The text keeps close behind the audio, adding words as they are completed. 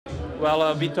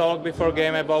Well, we talked before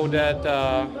game about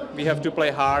that. We have to play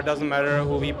hard. Doesn't matter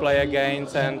who we play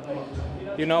against, and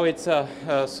it's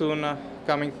soon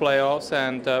coming playoffs,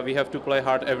 and we have to play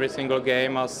hard every single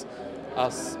game as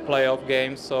playoff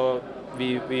games. So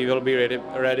we will be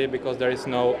ready because there is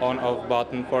no on-off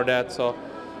button for that. So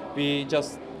we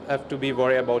just have to be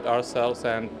worried about ourselves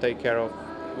and take care of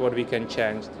what we can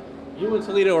change. You and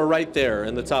Toledo are right there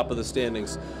in the top of the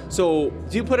standings. So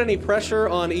do you put any pressure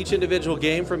on each individual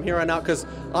game from here on out? Because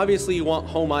obviously you want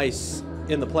home ice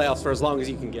in the playoffs for as long as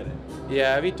you can get it.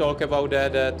 Yeah, we talk about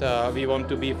that we want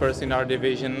to be first in our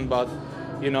division, but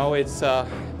it's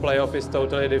playoff is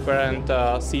totally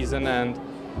different season, and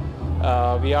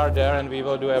we are there and we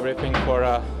will do everything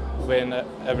for win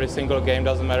every single game.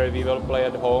 Doesn't matter if we will play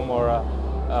at home or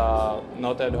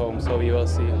not at home, so we will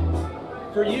see.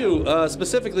 For you,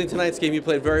 specifically in tonight's game, you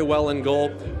played very well in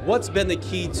goal. What's been the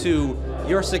key to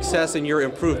your success and your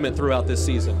improvement throughout this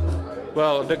season?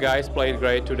 Well, the guys played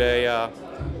great today.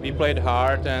 We played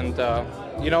hard, and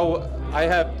I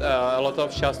have a lot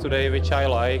of shots today, which I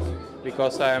like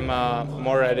because I'm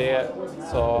more ready.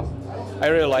 So I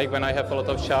really like when I have a lot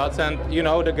of shots, and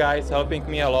the guys helping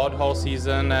me a lot whole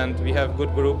season, and we have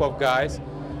good group of guys.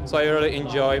 So I really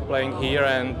enjoy playing here,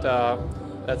 and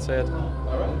that's it.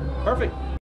 All right. Perfect.